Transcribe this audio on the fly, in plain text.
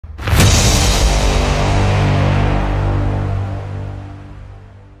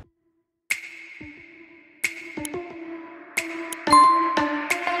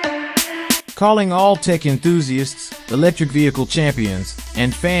calling all tech enthusiasts, electric vehicle champions,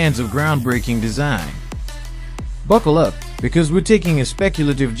 and fans of groundbreaking design. Buckle up, because we're taking a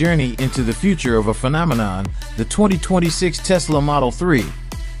speculative journey into the future of a phenomenon, the 2026 Tesla Model 3.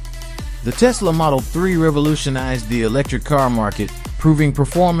 The Tesla Model 3 revolutionized the electric car market, proving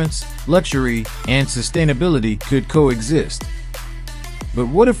performance, luxury, and sustainability could coexist. But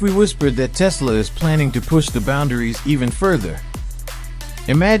what if we whispered that Tesla is planning to push the boundaries even further?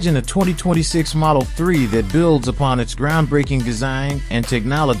 Imagine a 2026 Model 3 that builds upon its groundbreaking design and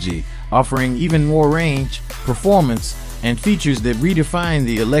technology, offering even more range, performance, and features that redefine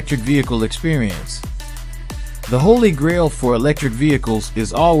the electric vehicle experience. The holy grail for electric vehicles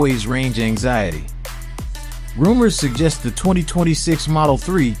is always range anxiety. Rumors suggest the 2026 Model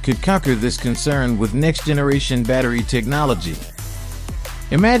 3 could conquer this concern with next-generation battery technology.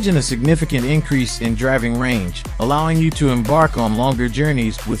 Imagine a significant increase in driving range, allowing you to embark on longer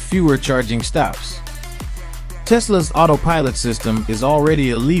journeys with fewer charging stops. Tesla's autopilot system is already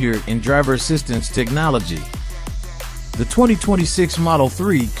a leader in driver assistance technology. The 2026 Model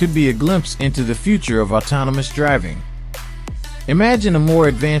 3 could be a glimpse into the future of autonomous driving. Imagine a more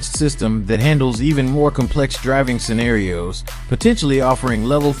advanced system that handles even more complex driving scenarios, potentially offering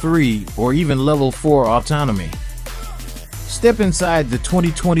Level 3 or even Level 4 autonomy. Step inside the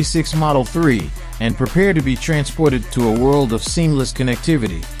 2026 Model 3 and prepare to be transported to a world of seamless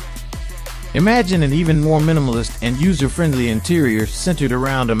connectivity. Imagine an even more minimalist and user-friendly interior centered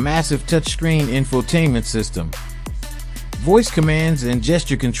around a massive touchscreen infotainment system. Voice commands and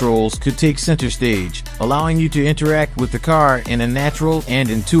gesture controls could take center stage, allowing you to interact with the car in a natural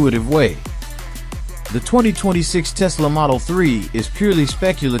and intuitive way. The 2026 Tesla Model 3 is purely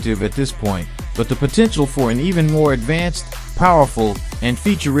speculative at this point, but the potential for an even more advanced, powerful, and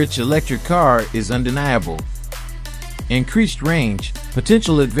feature-rich electric car is undeniable. Increased range,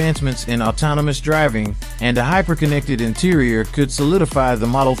 potential advancements in autonomous driving, and a hyper-connected interior could solidify the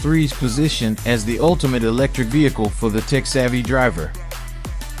Model 3's position as the ultimate electric vehicle for the tech-savvy driver.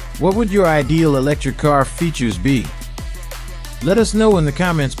 What would your ideal electric car features be? Let us know in the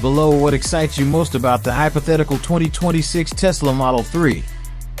comments below what excites you most about the hypothetical 2026 Tesla Model 3.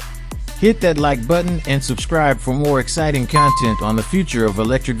 Hit that like button and subscribe for more exciting content on the future of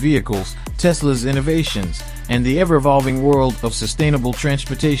electric vehicles, Tesla's innovations, and the ever-evolving world of sustainable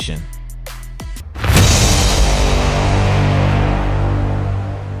transportation.